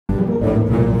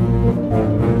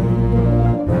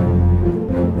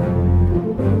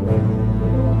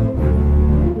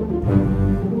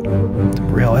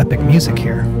Real epic music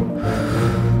here.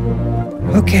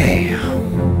 Okay.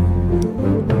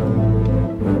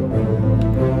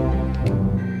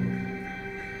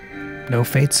 No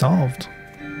fate solved.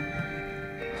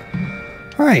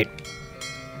 Alright.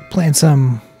 Playing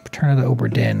some Return of the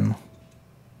Obra Dinn.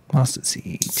 Lost at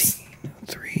sea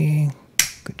 1803.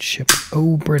 Good ship.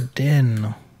 Obra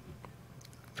Dinn.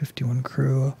 51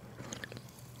 crew.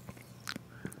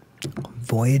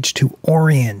 Voyage to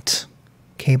Orient.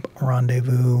 Cape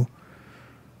Rendezvous.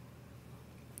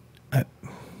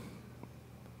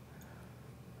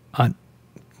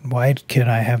 Why can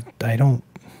I have... I don't...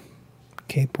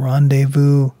 Cape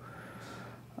Rendezvous.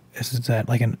 Is that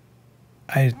like an...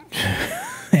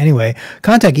 Anyway,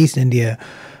 contact East India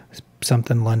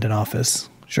something London office.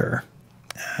 Sure.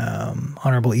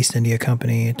 Honorable East India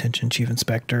Company. Attention Chief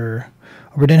Inspector.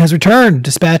 Obra Dinn has returned.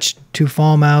 Dispatch to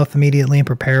Falmouth immediately and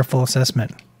prepare full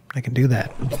assessment. I can do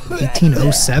that.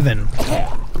 1807.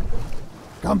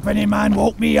 Company man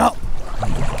woke me up.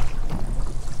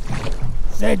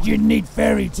 Said you'd need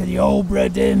ferry to the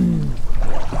Obra Dinn.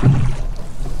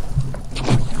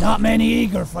 Not many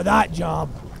eager for that job.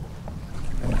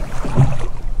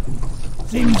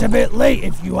 Seems a bit late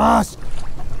if you ask.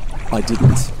 I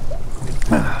didn't.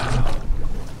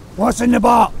 What's in the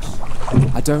box?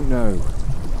 I don't know.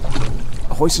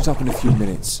 I'll hoist it up in a few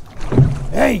minutes.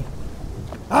 Hey!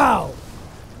 How?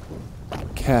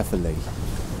 Carefully.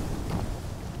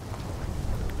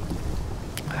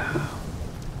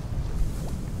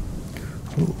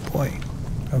 Oh boy.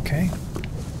 Okay.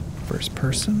 First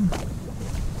person.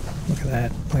 Look at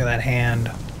that. Look at that hand.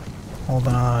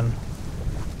 Holding on.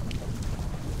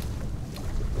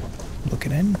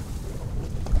 Looking in.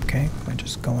 Okay. Am I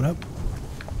just going up?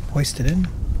 Hoist it in.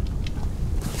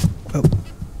 Oh.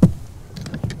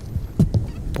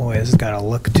 Boy, this has got a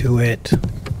look to it.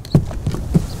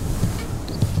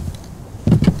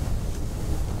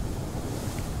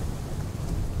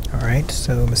 Alright,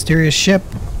 so mysterious ship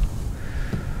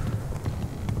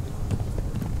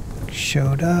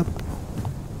showed up.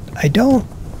 I know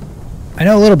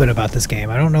a little bit about this game.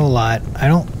 I don't know a lot. I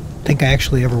don't think I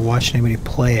actually ever watched anybody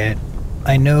play it.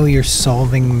 I know you're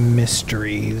solving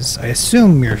mysteries. I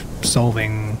assume you're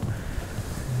solving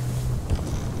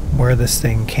where this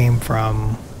thing came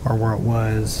from or where it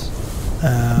was.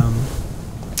 Oh,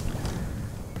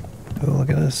 look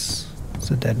at this. It's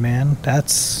a dead man.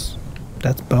 That's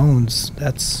bones.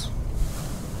 That's...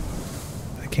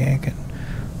 Okay, I can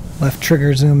left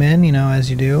trigger zoom in, you know, as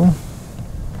you do.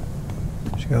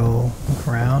 Just go look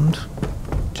around.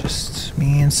 Just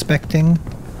me inspecting.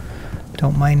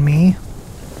 Don't mind me.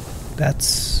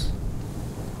 That's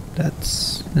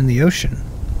in the ocean.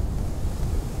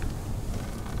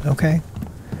 Okay.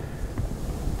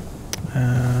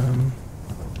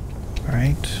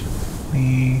 Alright.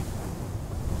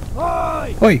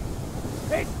 Oi! Oi!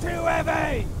 It's too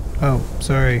heavy! Oh,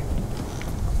 sorry.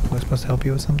 Was I supposed to help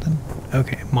you with something?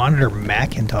 Okay. Monitor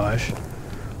Macintosh.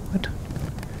 What?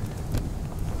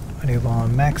 Audio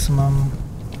volume maximum.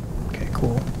 Okay,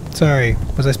 cool. Sorry.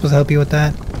 Was I supposed to help you with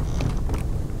that?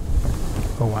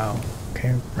 Oh, wow.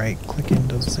 Okay, right. Click in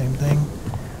does the same thing.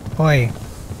 Oi!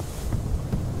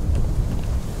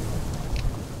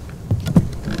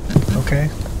 Okay.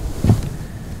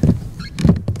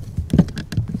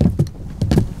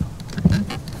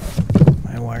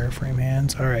 My wireframe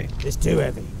hands. Alright. It's too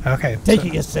heavy. Okay. Take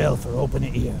it yourself or open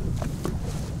it here.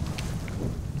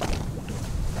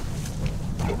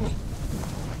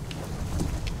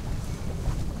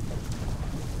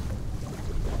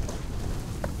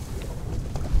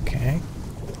 Okay.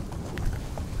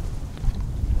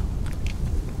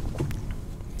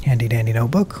 Handy dandy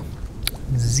notebook.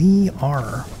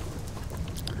 ZR.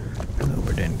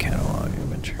 Obra Dinn catalog,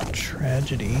 adventure,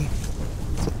 tragedy.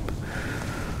 Flip.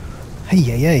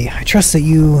 Hey. I trust that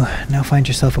you now find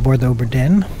yourself aboard the Obra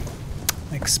Dinn.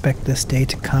 I expected this day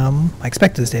to come,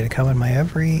 and my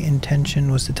every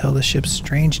intention was to tell the ship's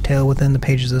strange tale within the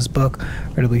pages of this book.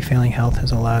 Readily failing health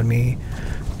has allowed me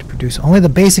to produce only the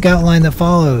basic outline that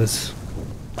follows.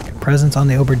 Your presence on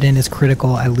the Obra Dinn is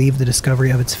critical. I leave the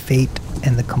discovery of its fate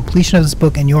and the completion of this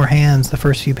book in your hands. The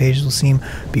first few pages will seem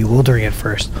bewildering at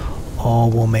first.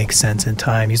 All will make sense in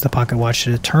time. Use the pocket watch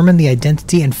to determine the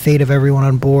identity and fate of everyone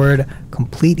on board.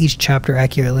 Complete each chapter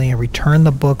accurately and return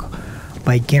the book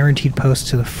by guaranteed post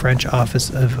to the French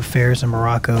Office of Affairs in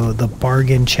Morocco. The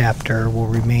bargain chapter will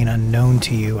remain unknown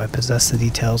to you. I possess the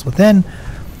details within,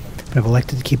 but I've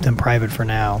elected to keep them private for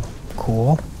now.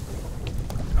 Cool.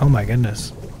 Oh my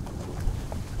goodness.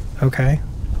 Okay.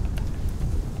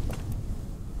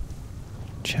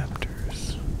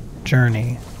 chapters.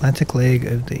 Journey. Atlantic leg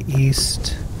of the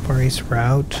East. Far East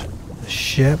route. The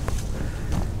ship.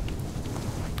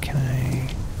 Can I...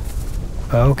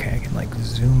 Okay, I can like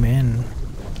zoom in.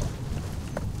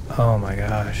 Oh my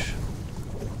gosh.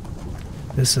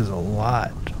 This is a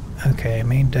lot. Okay,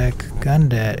 main deck, gun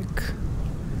deck,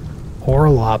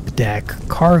 orlop deck,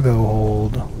 cargo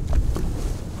hold.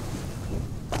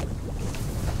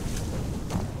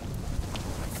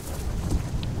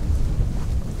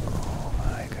 Oh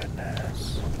my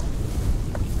goodness.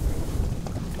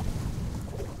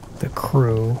 The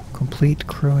crew, complete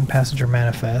crew and passenger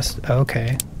manifest.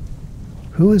 Okay.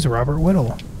 Who is Robert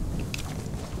Whittle?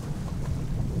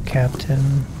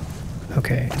 Captain.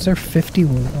 Okay, is there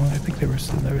 51? I think there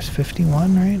was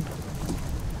 51, right?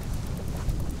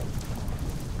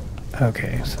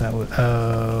 Okay, so that was,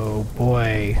 oh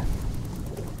boy.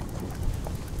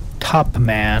 Top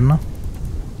man.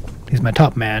 He's my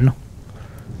top man.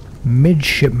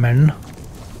 Midshipman.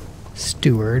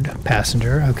 Steward.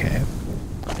 Passenger. Okay.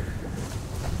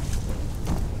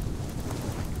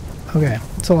 Okay,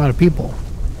 it's a lot of people.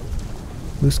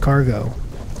 Loose cargo.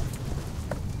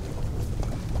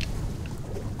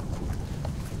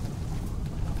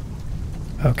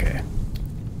 Okay.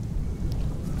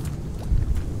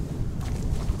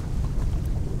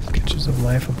 Sketches of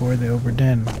life aboard the Obra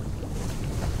Dinn.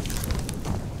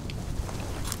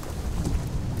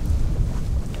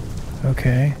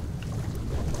 Okay.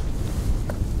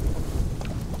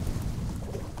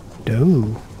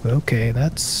 Oh, okay,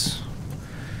 that's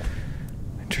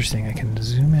interesting. I can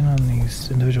zoom in on these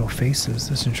individual faces.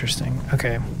 That's interesting.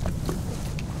 Okay.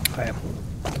 Okay.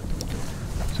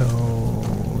 So,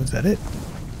 is that it?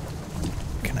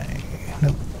 Can I?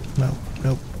 Nope. Nope.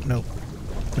 Nope. Nope.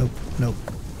 Nope. Nope.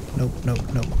 Nope. Nope.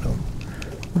 Nope. Nope.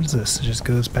 What is this? It just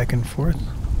goes back and forth?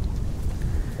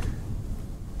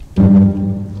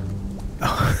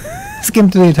 Oh. Skim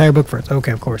through the entire book first.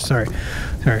 Okay, of course. Sorry.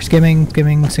 Sorry. Skimming.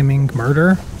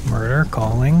 Murder.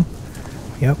 Calling.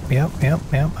 Yep.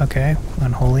 Okay.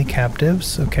 Unholy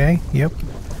captives. Okay. Yep.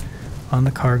 On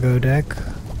the cargo deck.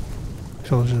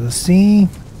 Soldiers of the Sea.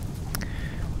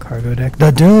 Cargo deck.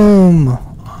 The Doom!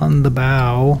 On the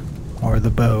bow. Or the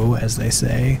bow, as they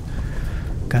say.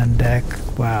 Gun deck.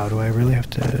 Wow, do I really have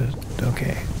to...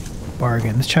 Okay.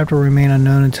 Bargain. This chapter will remain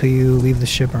unknown until you leave the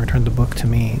ship and return the book to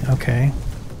me. Okay.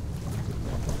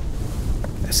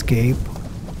 Escape.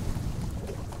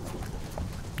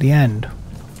 The end.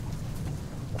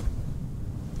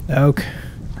 Okay.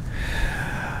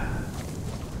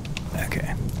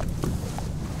 Okay.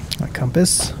 My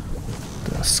compass.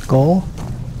 The skull.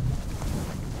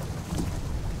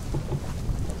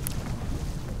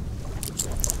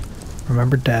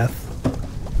 Remember death.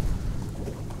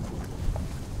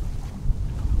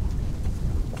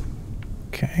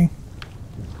 Okay.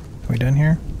 Are we done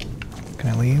here? Can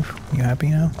I leave? You happy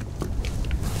now?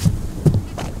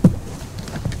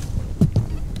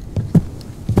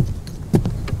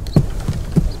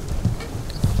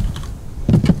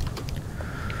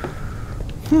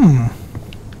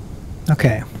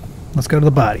 Okay, let's go to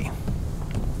the body.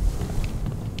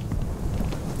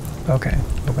 Okay,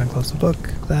 open and close the book.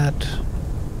 That.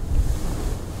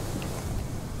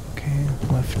 Okay,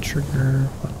 left trigger,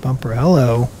 left bumper.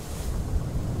 Hello.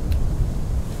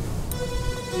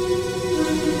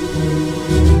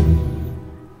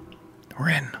 We're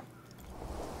in.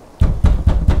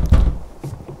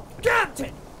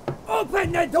 Captain!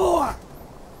 Open the door!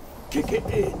 Kick it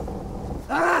in.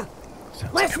 Ah!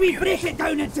 Lest we break it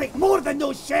down and take more than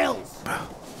those shells!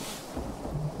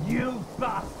 You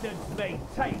bastards may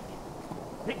take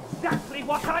exactly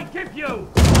what I give you!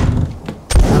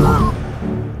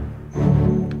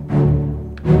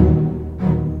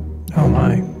 Oh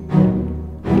my.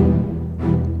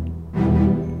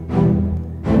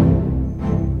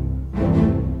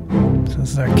 So this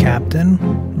is our captain,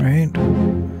 right?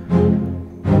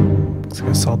 Looks like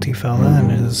a salty fella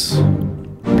and his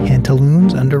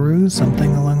pantaloons, underoos,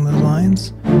 something along those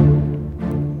lines.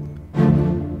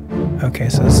 Okay,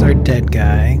 so this is our dead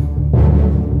guy.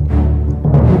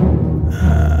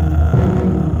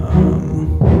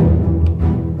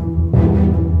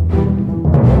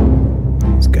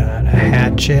 He's got a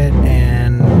hatchet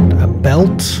and a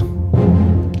belt. I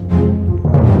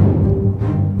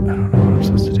don't know what I'm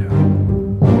supposed to do.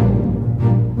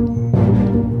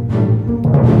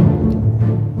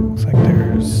 Looks like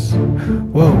there's...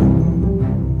 Whoa.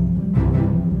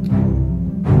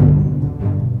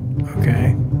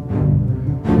 Okay.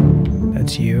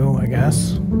 That's you, I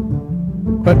guess.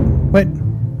 What? What?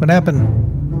 What happened?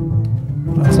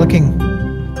 I was looking.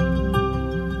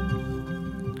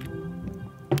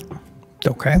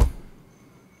 Okay.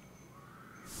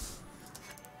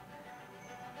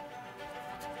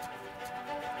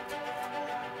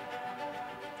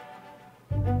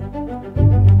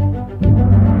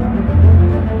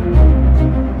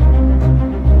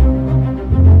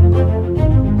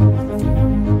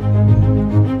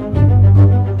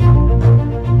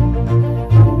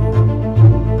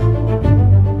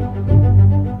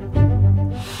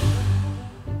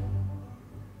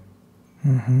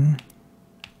 Mm-hmm.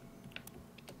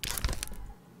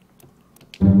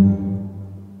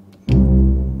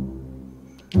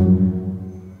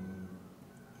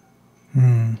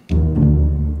 Hmm.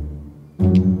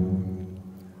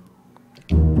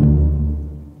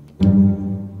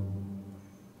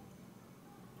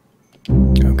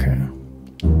 Okay.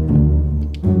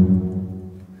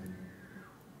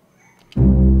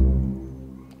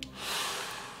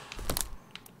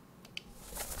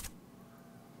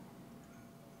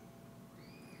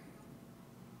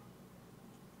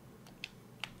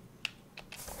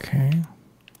 Okay.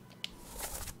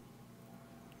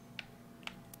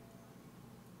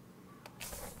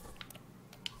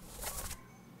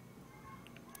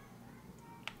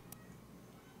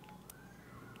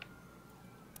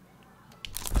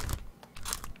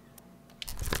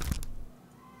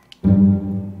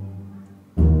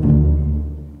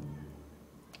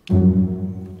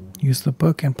 Use the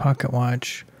book and pocket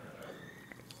watch.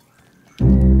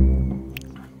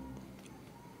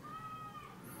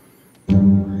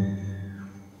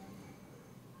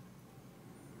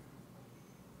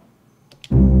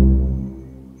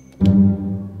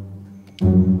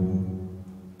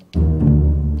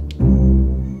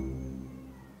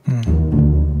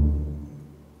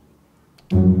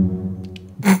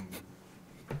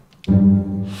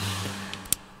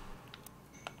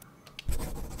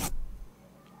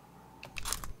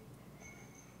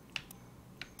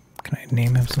 Can I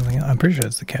name him something else? I'm pretty sure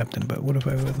it's the captain, but what if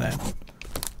I with that?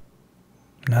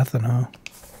 Nothing, huh?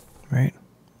 Right?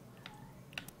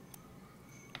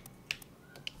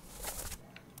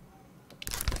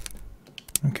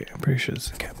 Okay, I'm pretty sure it's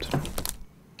the captain.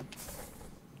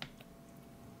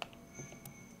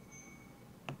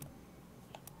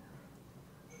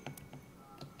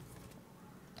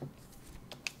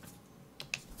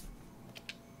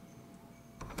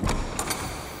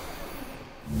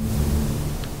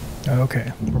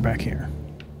 Okay, we're back here.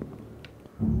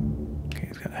 Okay,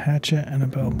 he's got a hatchet and a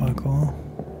belt buckle.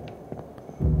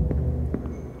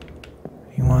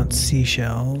 He wants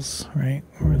seashells, right?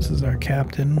 Or this is our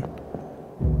captain.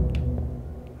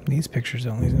 These pictures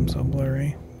don't seem so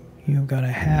blurry. You've got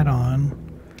a hat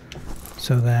on.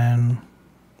 So then...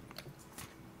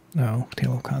 No,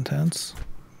 table of contents.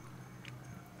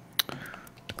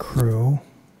 Crew.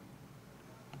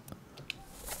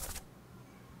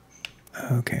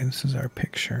 Okay, this is our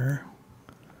picture.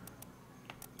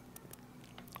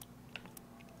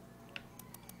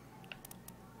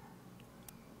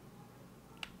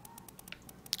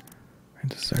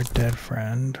 This is our dead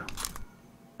friend.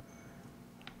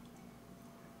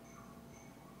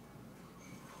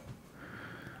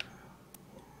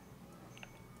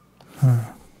 Huh.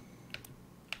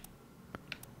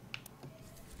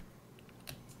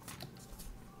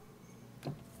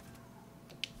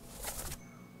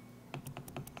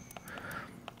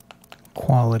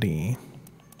 Quality.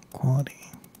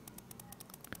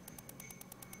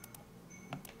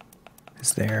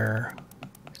 Is there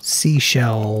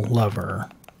seashell lover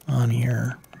on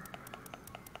here?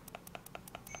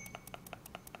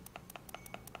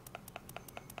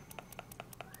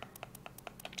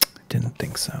 Didn't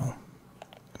think so.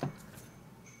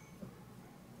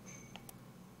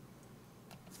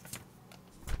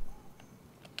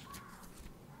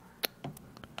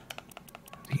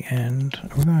 The end.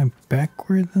 Are we going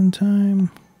backwards in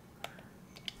time?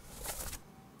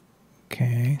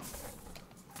 Okay.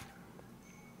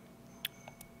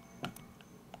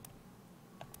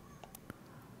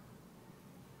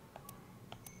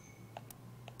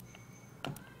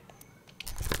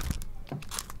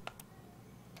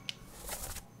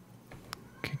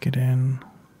 Kick it in.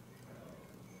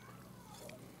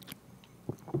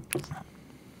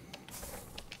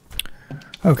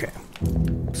 Okay.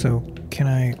 So can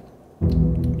I...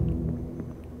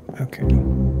 Okay.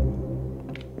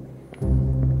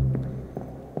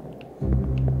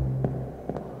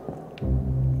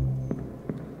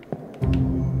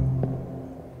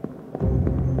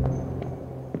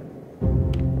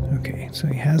 Okay, so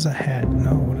he has a hat.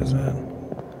 No, what is that?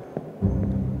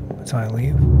 That's how I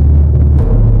leave?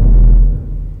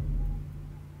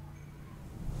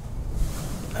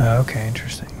 Okay,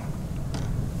 interesting.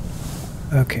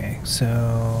 Okay,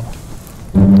 so...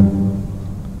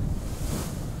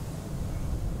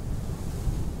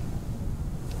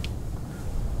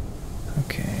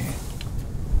 Okay.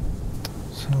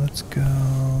 So let's go...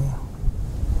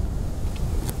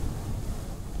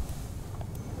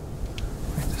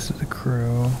 Wait, this is the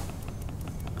crew.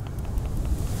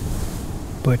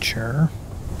 Butcher.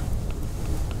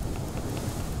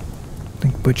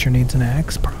 Think Butcher needs an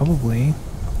axe? Probably.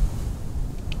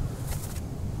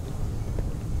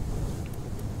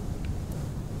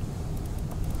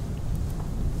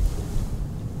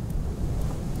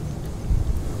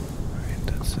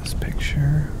 What's this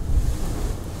picture?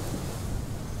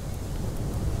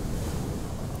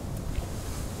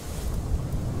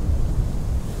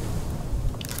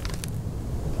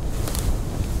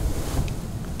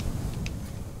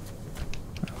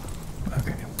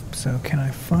 Okay, so can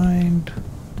I find...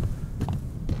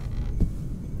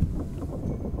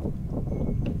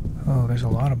 Oh, there's a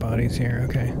lot of bodies here,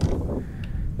 okay.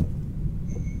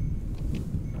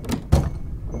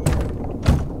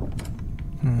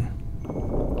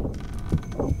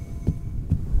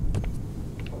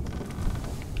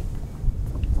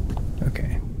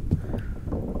 Okay.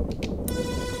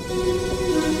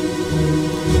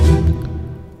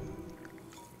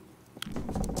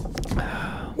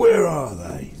 Where are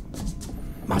they?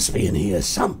 Must be in here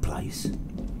someplace.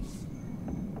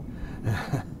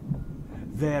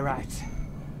 They're at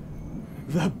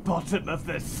the bottom of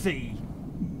the sea.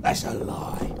 That's a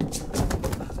lie.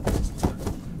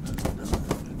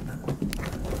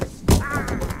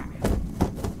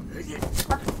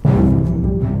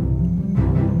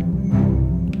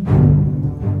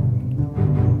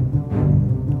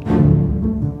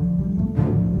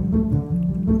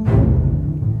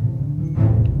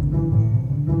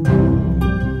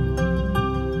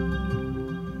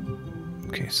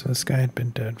 Okay, so this guy had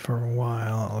been dead for a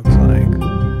while, it looks like.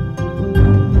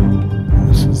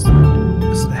 This is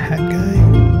the hat guy?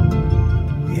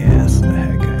 Yeah, it's the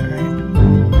hat guy, right?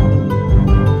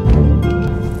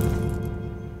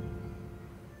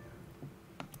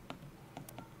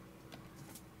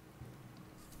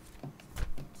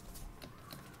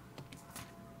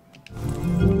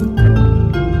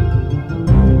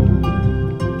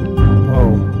 Whoa,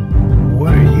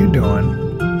 what are you doing?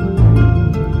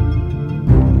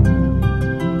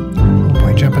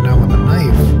 Jumping out with a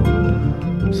knife.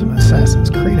 Some Assassin's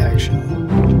Creed action.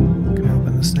 Can I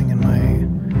open this thing in my...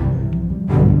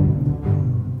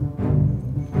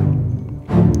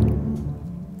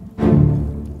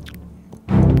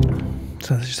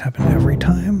 So this just happened every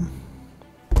time?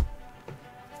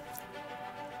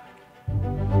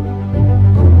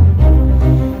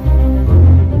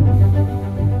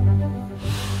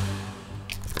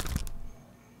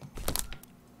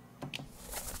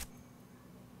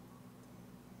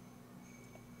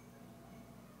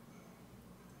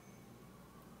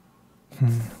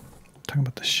 Talking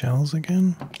about the shells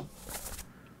again.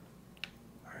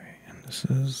 Alright, and this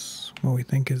is what we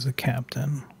think is the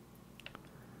captain.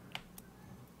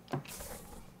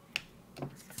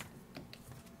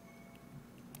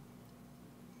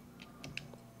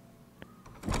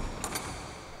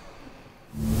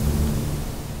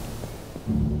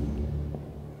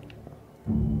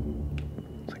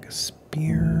 It's like a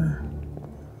spear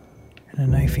and a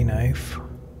knifey knife.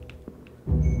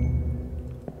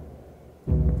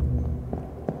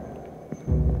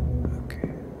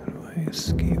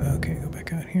 Escape. Okay, go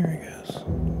back out here, I guess.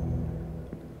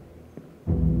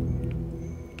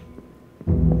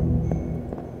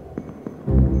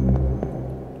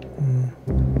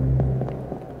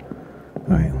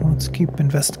 Alright, well, let's keep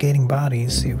investigating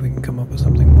bodies, see if we can come up with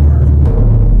something more.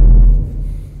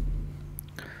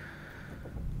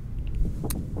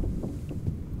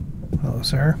 Hello,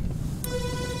 sir. I'd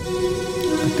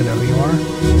like to know who you are.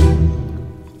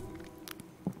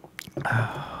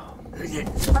 Oh.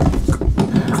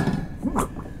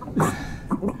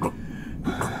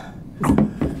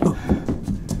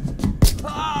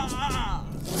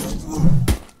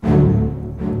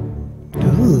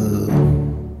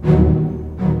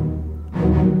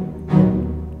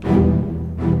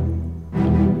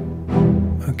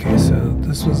 Okay, so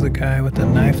this was the guy with the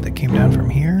knife that came down from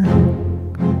here.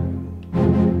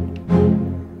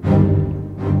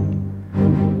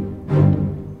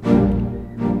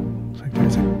 Looks like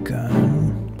there's a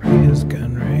gun. Probably his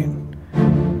gun, right?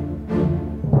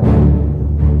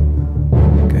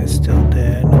 The guy's still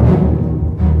dead.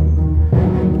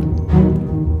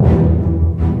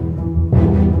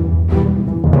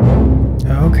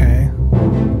 Okay.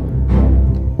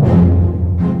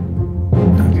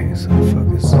 Okay, so the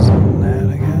focus is on that,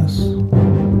 I guess.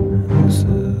 And this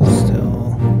is...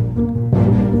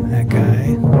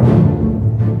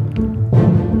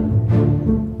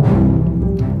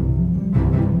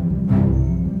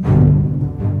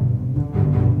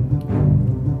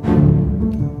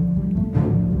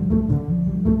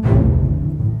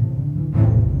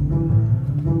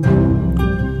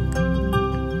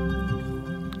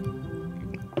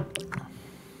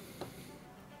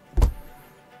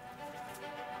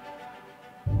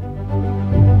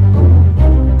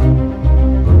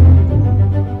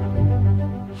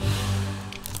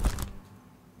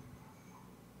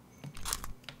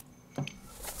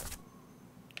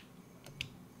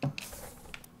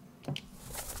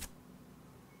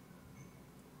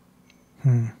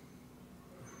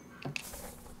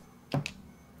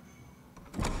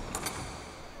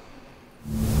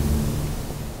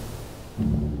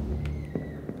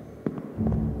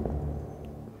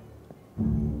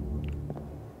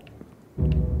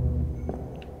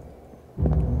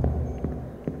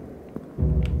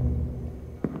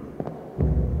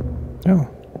 Oh,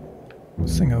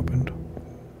 this thing opened.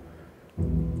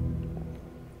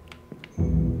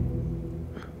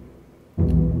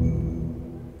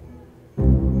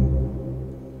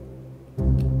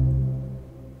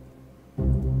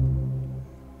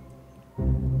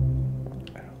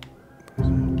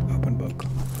 Open book.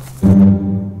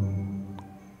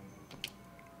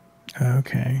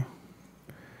 Okay.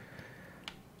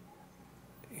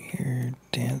 You're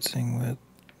dancing with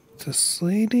this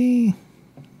lady?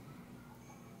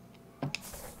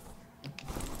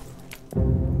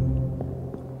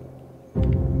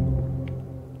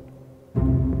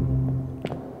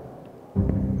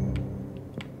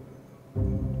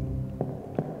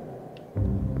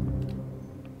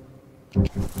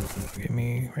 Give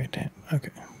me right hand. Okay.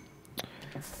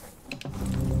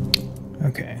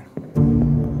 Okay.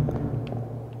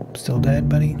 Still dead,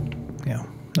 buddy? Yeah.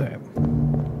 Okay.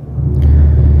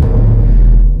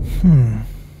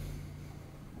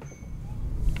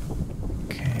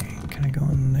 Okay, can I go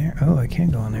in there? Oh, I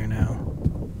can't go in there now.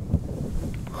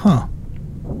 Huh.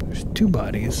 There's two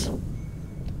bodies.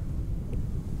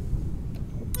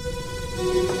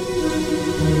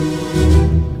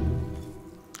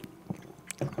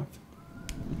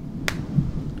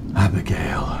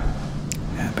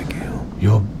 Abigail,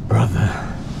 your brother,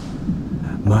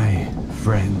 my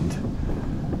friend.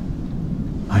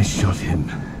 I shot him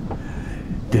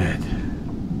dead.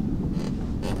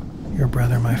 Your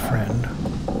brother, my friend.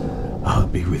 I'll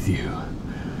be with you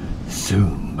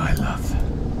soon, my love.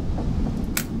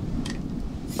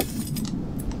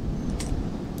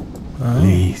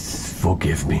 Please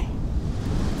forgive me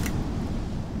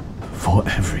for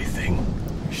everything.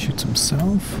 He shoots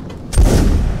himself.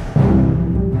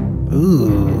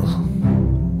 Ooh.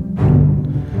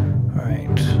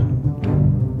 Alright.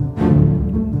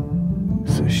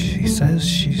 So she says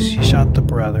she shot the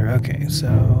brother. Okay, so...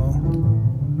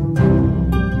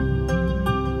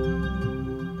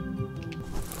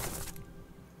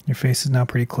 Your face is now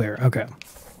pretty clear. Okay.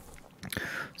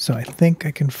 So I think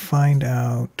I can find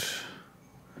out...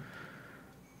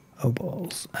 Oh,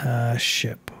 balls.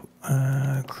 Ship.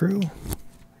 Crew.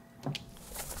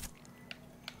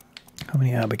 How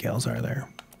many Abigails are there?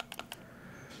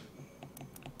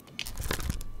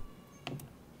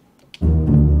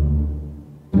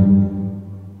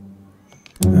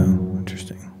 Oh,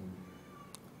 interesting.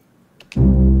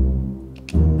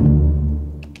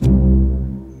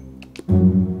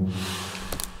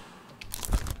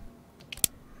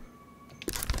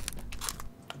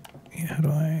 Yeah, how do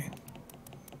I...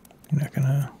 You're not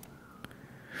gonna...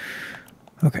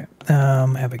 Okay.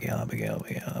 Abigail.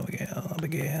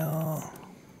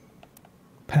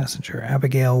 Passenger,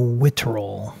 Abigail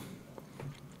Witterell.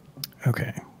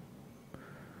 Okay.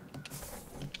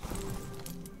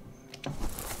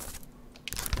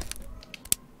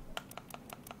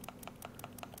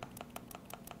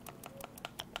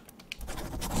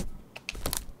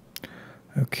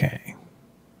 Okay.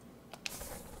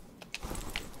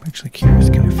 I'm actually curious,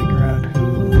 can I figure out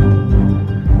who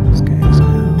this guy is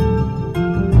now?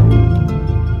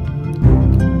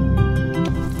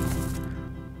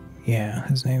 Yeah,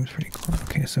 his name's pretty cool.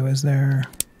 Okay, so is there...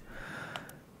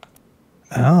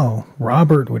 Oh,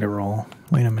 Robert Witterell.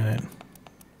 Wait a minute.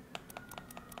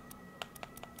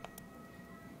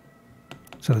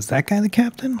 So is that guy the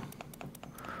captain?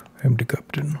 I'm the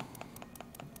captain.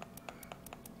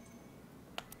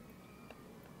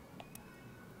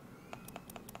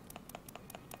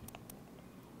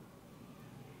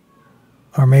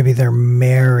 Or maybe they're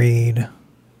married.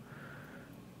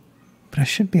 But I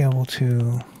should be able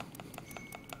to...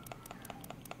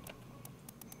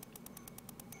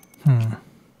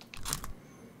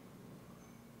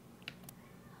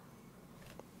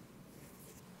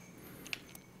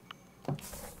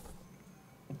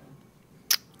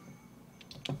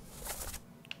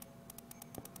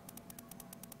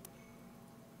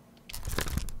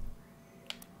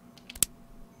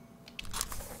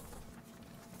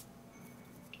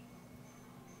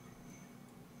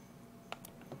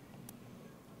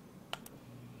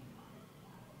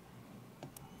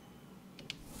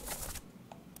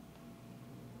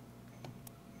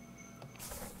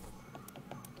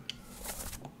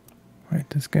 Right,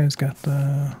 this guy's got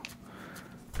the...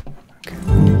 Okay,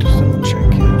 let me just double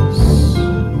check his...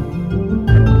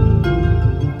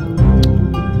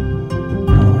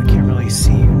 Oh, I can't really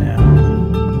see you now.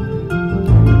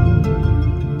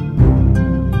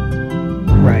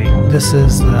 Right, this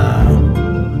is the...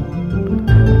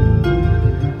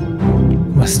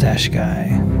 mustache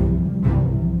guy.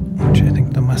 Which I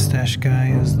think the mustache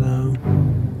guy is the...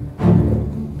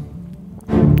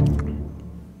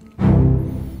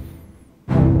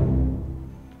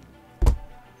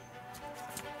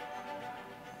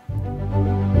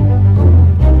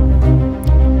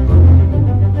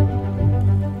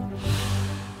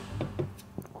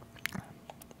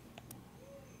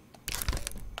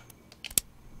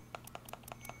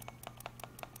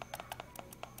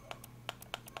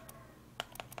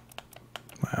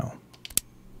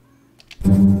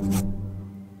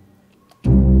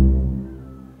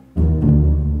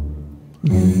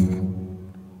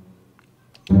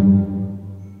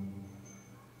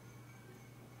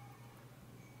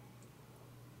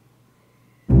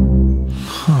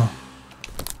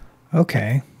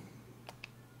 Okay.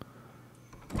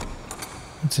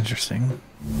 That's interesting.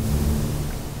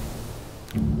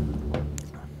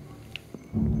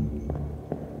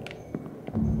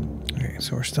 Okay,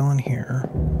 so we're still in here.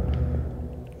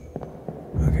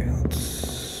 Okay, let's...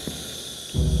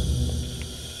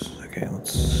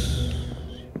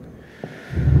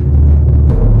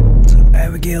 So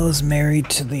Abigail is married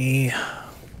to the...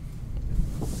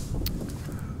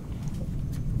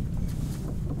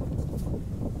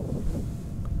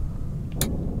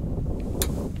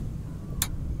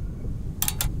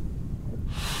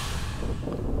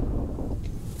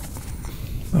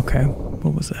 Okay,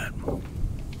 what was that?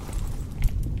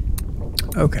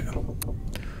 Okay.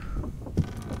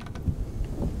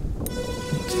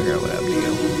 Let's figure out what happened to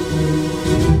you.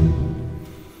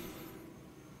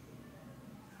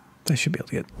 I should be able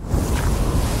to get... I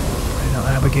know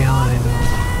Abigail and I know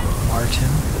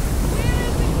Martin.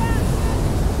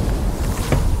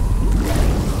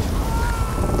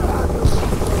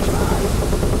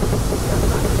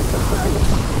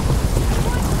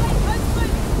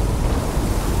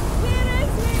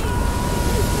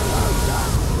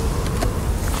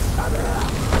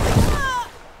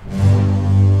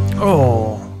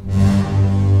 Oh.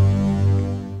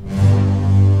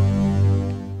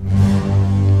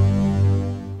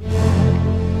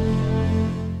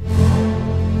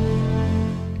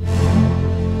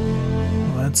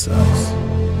 Well, that sucks.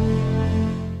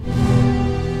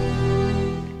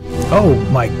 Oh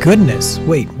my goodness.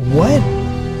 Wait, what?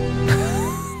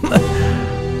 I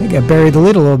think I buried the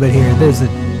lead a little bit here. There's a...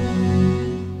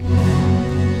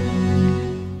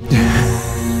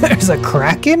 There's a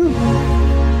kraken?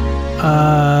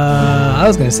 I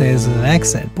was gonna say this is an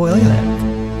accent. Boy, look at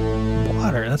that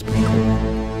water. That's pretty cool.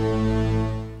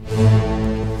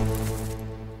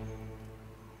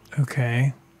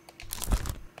 Okay.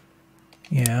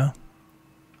 Yeah.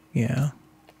 Yeah.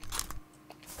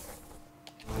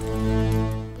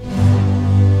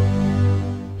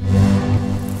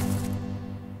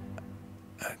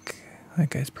 Okay. That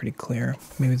guy's pretty clear.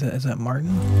 Maybe that is that Martin?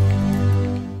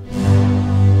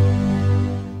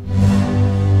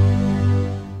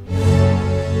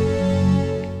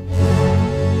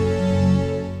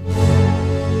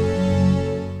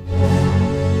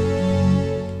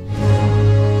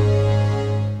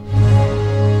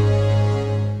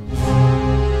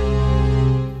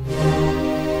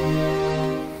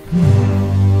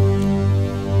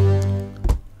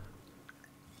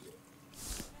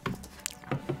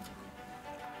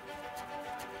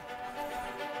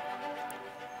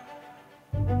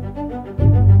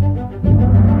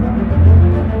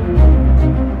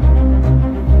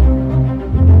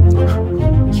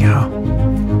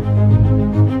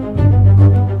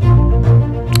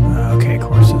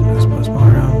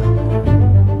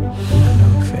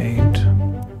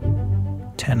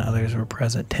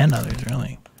 Present 10 others,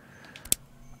 really.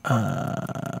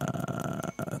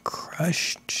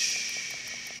 Crushed,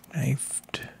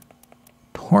 knifed,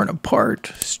 torn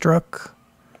apart, struck,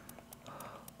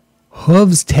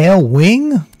 hooves, tail,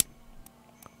 wing.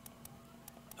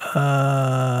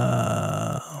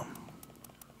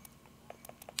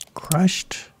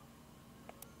 Crushed,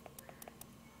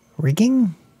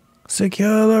 rigging,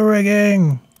 secure the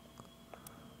rigging.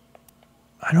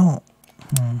 I don't.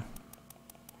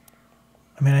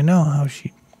 I mean, I know how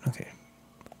she... Okay.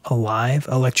 Alive?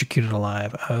 Electrocuted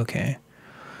alive. Okay.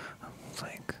 It's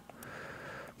like...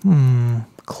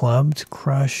 Clubbed,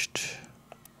 crushed...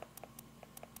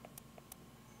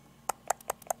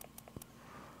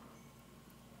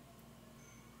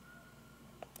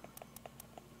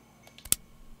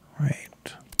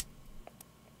 Right.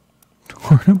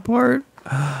 Torn apart?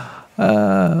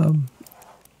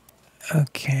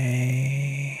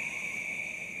 Okay...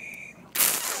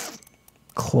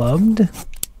 Clubbed?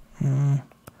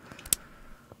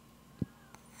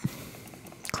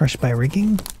 Crushed by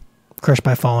rigging? Crushed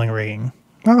by falling rigging.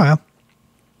 Okay.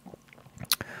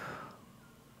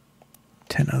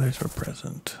 10 others were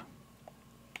present.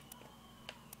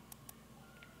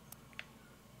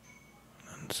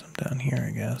 And some down here,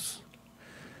 I guess.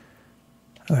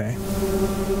 Okay.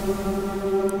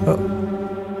 Oh.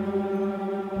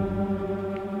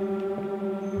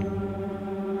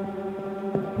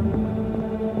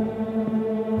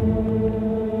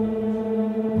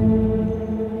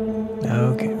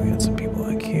 Okay, we got some people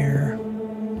like here.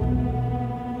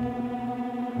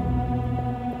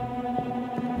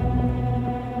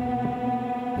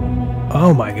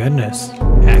 Oh my goodness.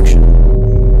 Action.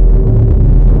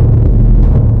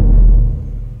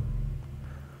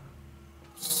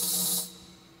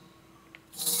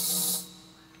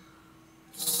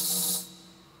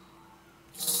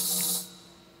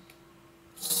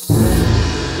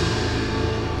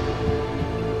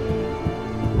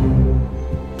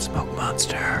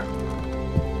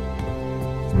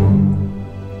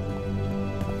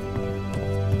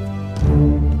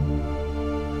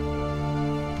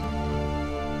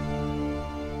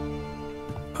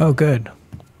 Oh, good.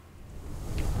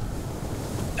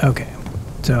 Okay.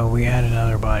 So we add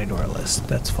another body to our list.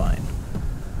 That's fine.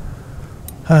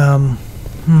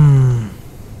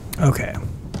 Okay.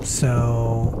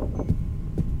 So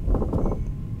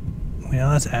we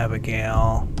know that's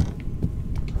Abigail.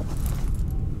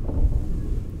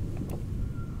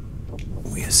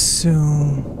 We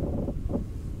assume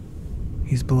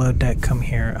he's below deck. Come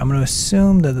here. I'm going to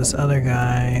assume that this other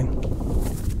guy...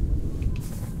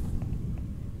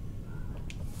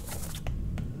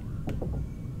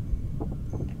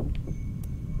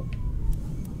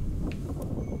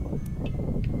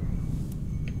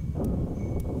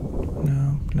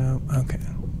 No, okay.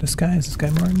 This guy, is this guy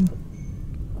Martin?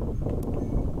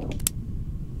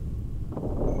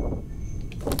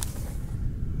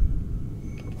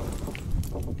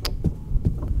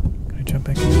 Can I jump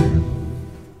back in here?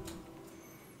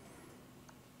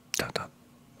 Stop.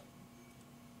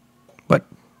 What?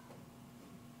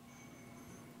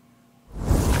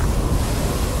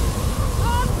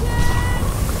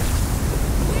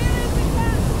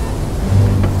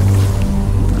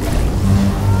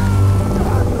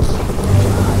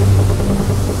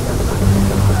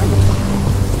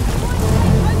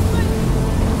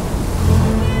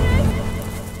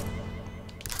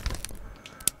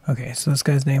 Okay, so this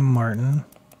guy's named Martin.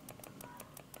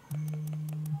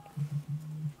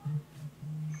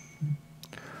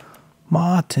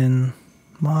 Martin.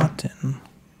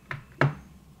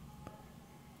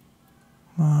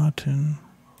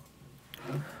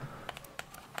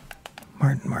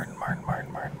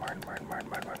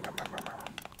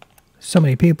 So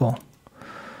many people.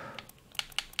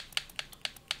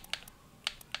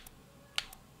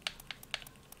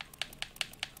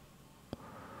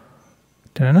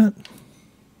 Did I not?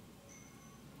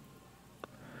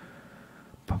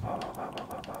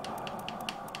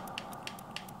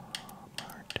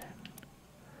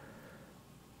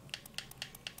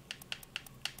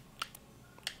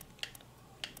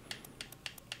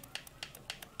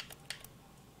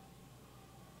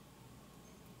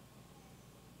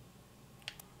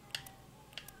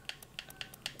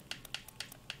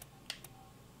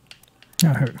 I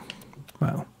heard.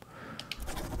 Wow.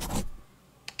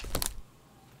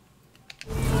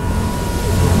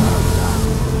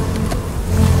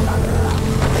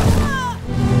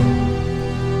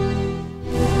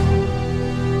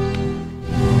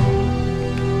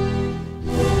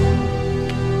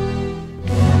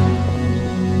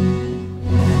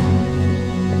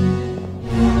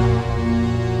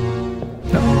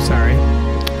 Oh, sorry.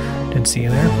 Didn't see you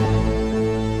there.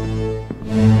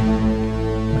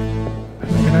 How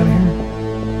do I get out of here?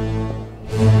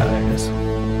 Oh, there it is.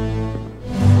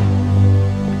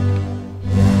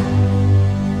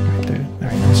 Right there.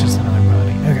 Alright, that's just another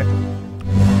body. Okay.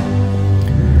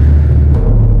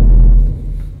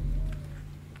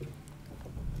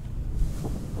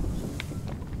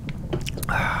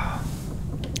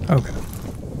 Okay.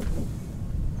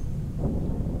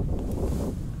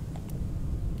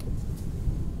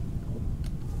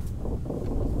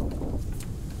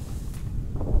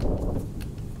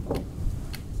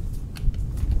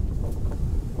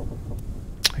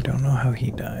 I don't know how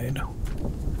he died.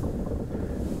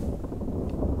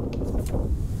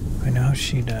 I know how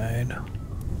she died.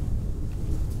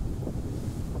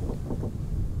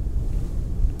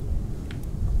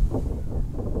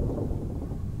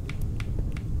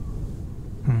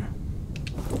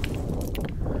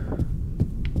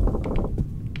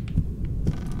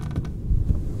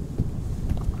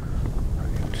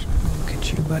 Look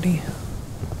at you, buddy.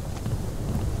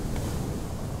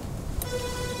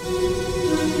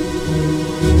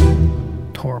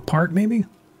 Tore apart, maybe?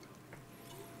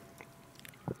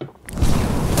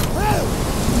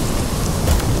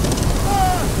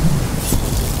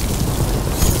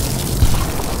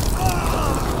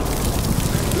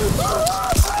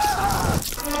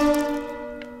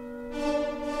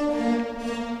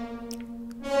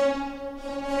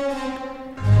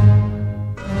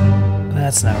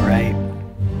 That's not right.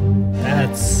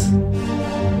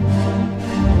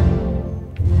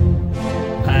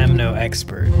 I'm no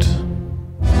expert.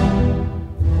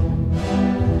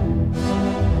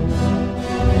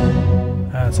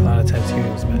 That's a lot of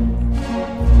tattoos, but...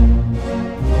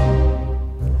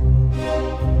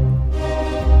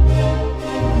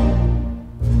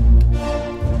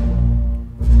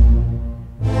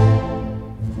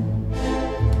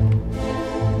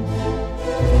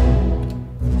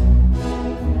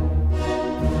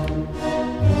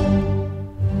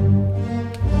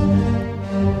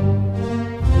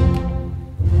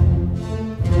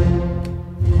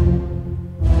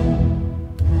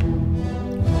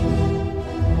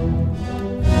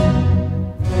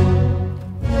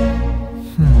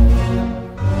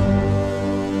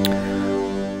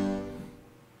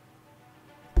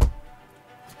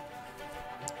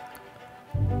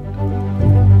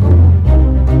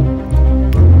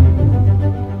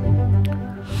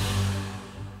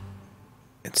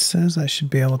 seems I should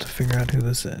be able to figure out who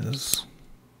this is.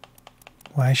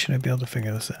 Why should I be able to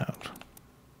figure this out?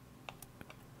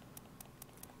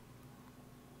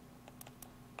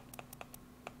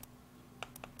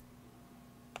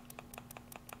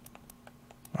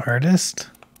 Artist?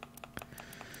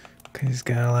 Okay, he's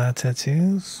got a lot of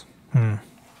tattoos. I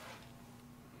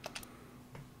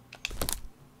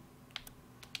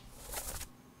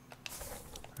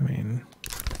mean,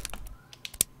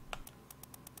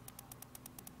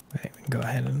 I think we can go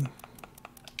ahead and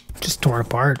just tore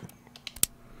apart.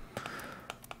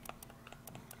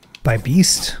 By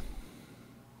beast.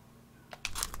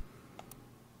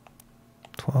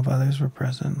 12 others were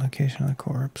present. Location of the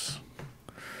corpse.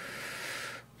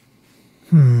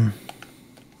 Okay,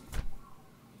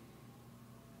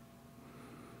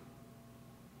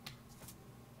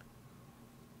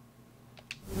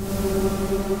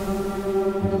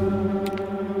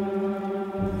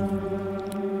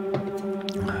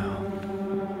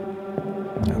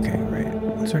 right.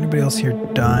 Is there anybody else here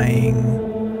dying?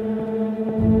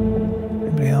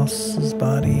 Anybody else's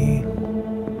body?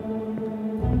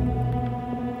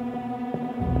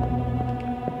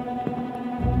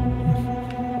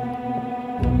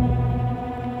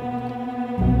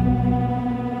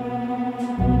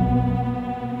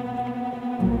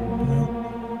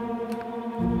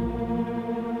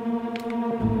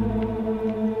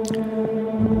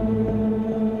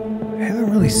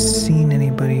 Seen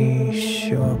anybody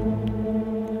show up?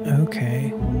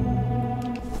 Okay.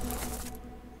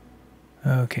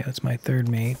 Okay, that's my third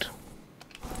mate.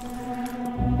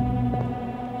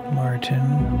 Martin.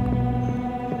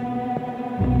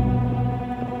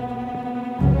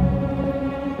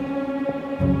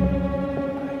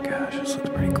 My gosh, this looks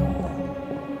pretty cool.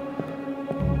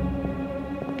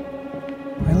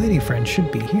 My lady friend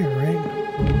should be here, right?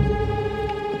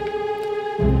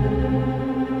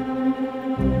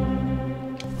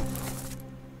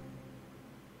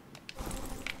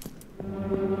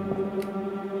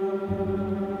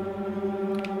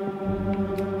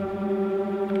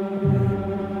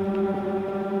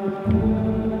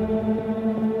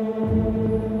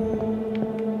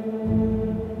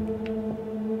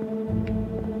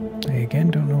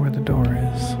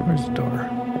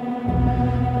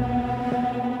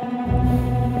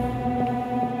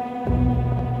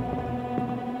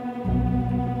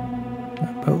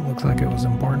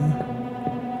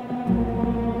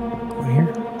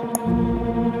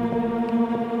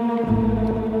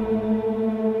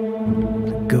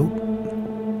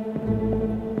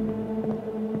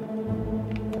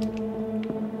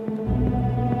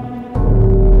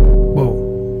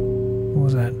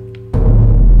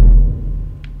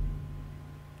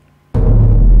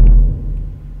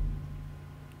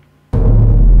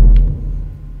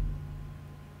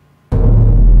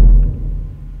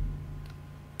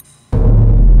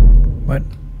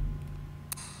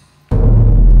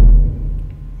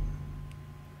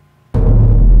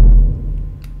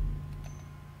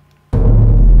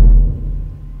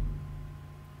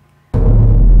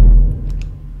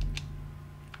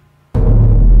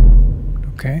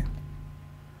 Okay.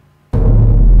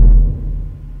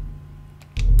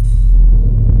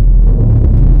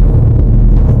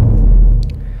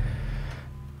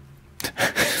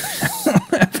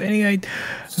 I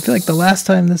feel like the last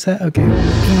time this happened, okay,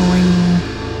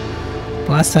 the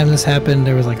last time this happened,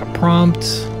 there was like a prompt.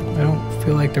 I don't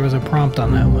feel like there was a prompt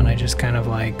on that one. I just kind of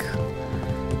like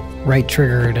right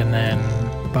triggered and then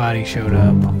body showed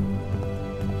up.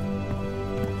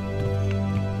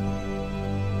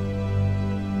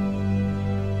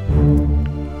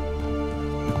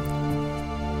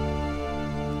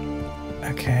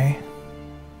 Okay.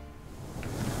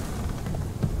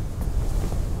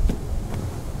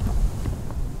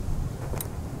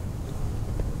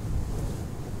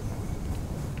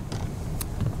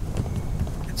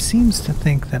 Seems to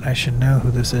think that I should know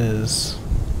who this is.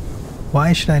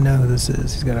 Why should I know who this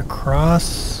is? He's got a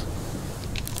cross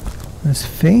on his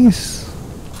face.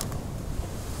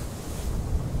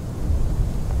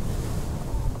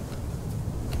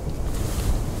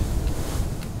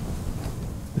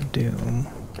 The Doom.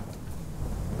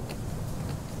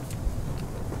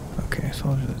 Okay,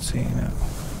 soldiers at sea. No.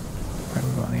 Right,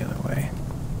 we're going the other way.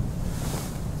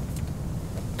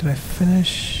 Did I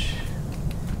finish?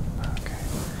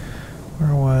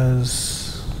 Where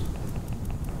was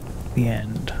the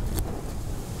end?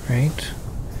 Right?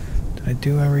 Did I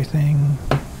do everything?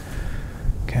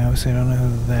 Okay, obviously I don't know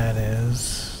who that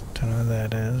is. Don't know who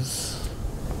that is.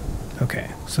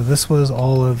 Okay, so this was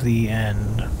all of the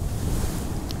end.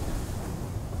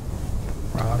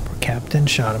 Captain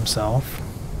shot himself.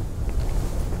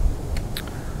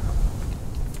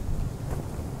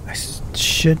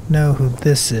 should know who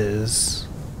this is,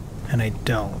 and I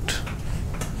don't.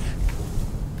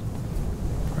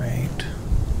 Right.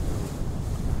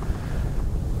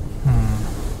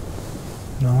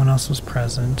 No one else was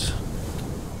present.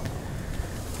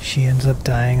 She ends up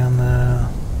dying on the...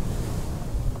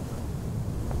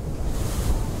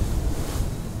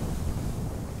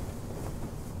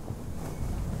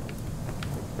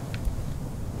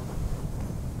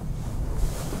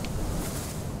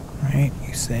 Right,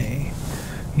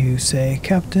 you say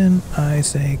captain, I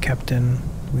say captain,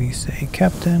 we say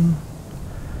captain,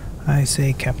 I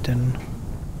say captain.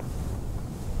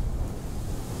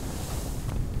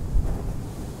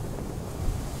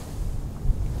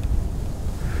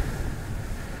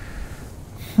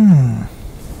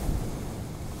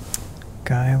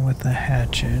 Guy with a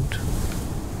hatchet.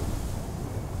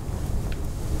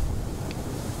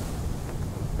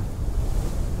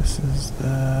 This is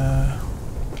the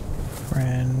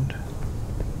friend.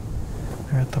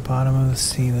 They're at the bottom of the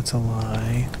sea, that's a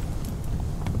lie.